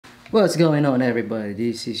What's going on, everybody?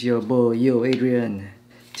 This is your boy Adrian.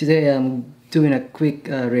 Today I'm doing a quick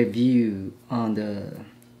review on the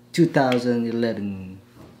 2011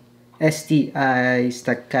 STI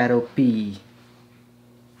Staccato P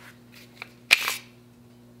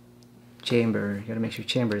chamber. You gotta make sure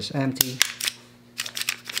chamber is empty.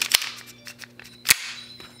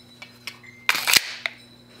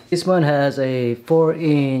 This one has a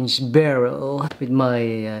 4-inch barrel with my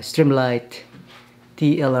Streamlight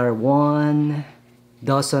TLR1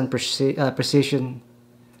 Dawson precision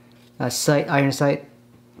sight, iron sight.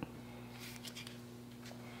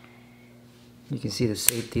 You can see the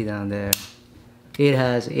safety down there. It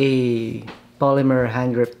has a polymer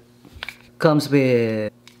hand grip. Comes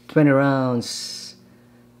with 20 rounds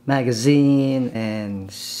magazine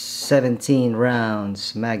and 17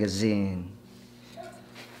 rounds magazine.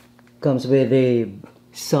 Comes with a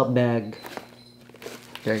sub bag.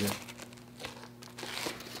 There you go.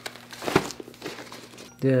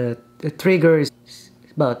 The trigger is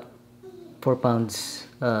about 4 pounds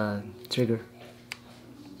trigger.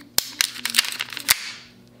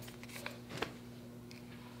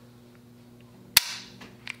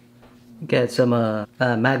 Got some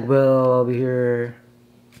mag well over here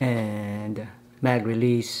and mag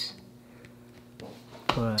release.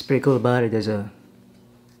 What's pretty cool about it, there's a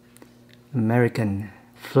American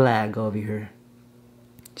flag over here.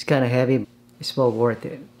 It's kind of heavy, it's well worth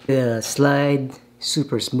it. The slide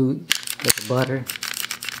super smooth like butter.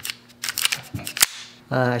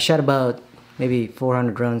 I shot about maybe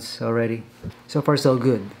 400 rounds already. So far so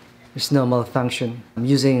good. There's no malfunction. I'm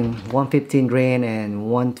using 115 grain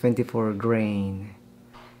and 124 grain.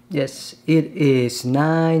 Yes, it is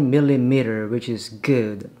 9mm, which is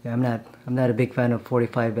good. I'm not a big fan of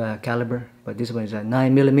 45 caliber, but this one is a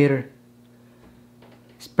 9mm.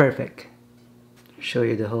 It's perfect. Show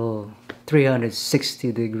you the whole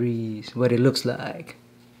 360 degrees, what it looks like.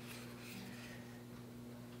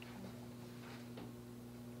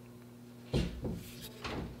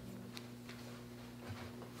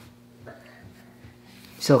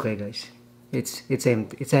 It's okay, guys.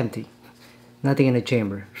 It's empty. Nothing in the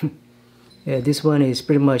chamber. Yeah, this one is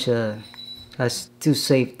pretty much has two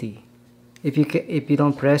safety. If you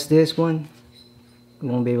don't press this one, you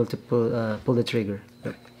won't be able to pull the trigger.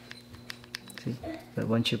 Look. See? But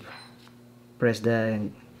once you press that,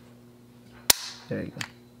 and there you go.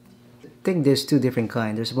 I think there's two different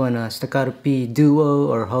kinds. There's one Staccato P Duo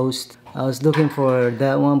or Host. I was looking for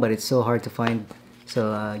that one, but it's so hard to find,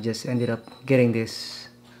 so I just ended up getting this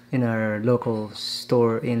in our local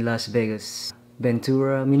store in Las Vegas.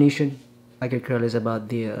 Ventura Munition. I could care less about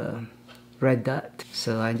the red dot,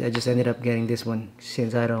 so I just ended up getting this one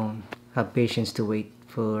since I don't have patience to wait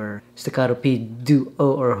for Staccato P Duo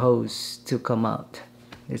or Host to come out.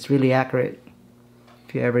 It's really accurate.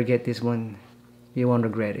 If you ever get this one, you won't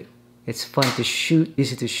regret it. It's fun to shoot,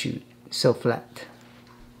 easy to shoot, so flat.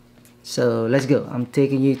 So let's go. I'm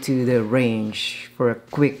taking you to the range for a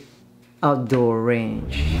quick outdoor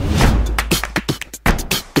range.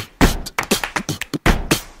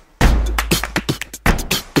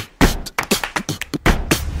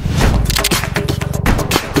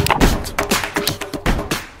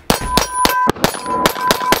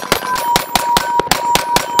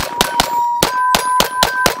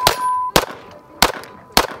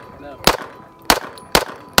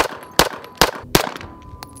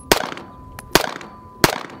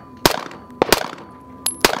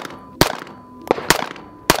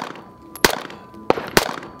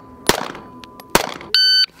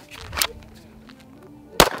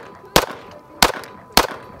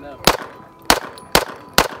 No.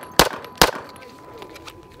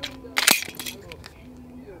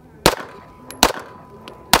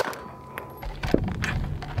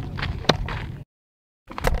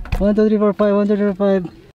 1, 2, 3, 4, 5. 1, 2, 3, 4, 5.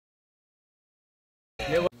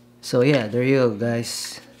 So yeah, there you go,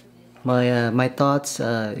 guys. My thoughts.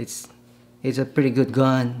 It's a pretty good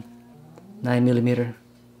gun, 9mm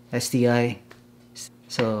STI.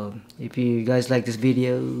 So if you guys like this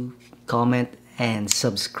video, comment and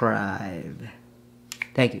subscribe.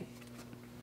 Thank you.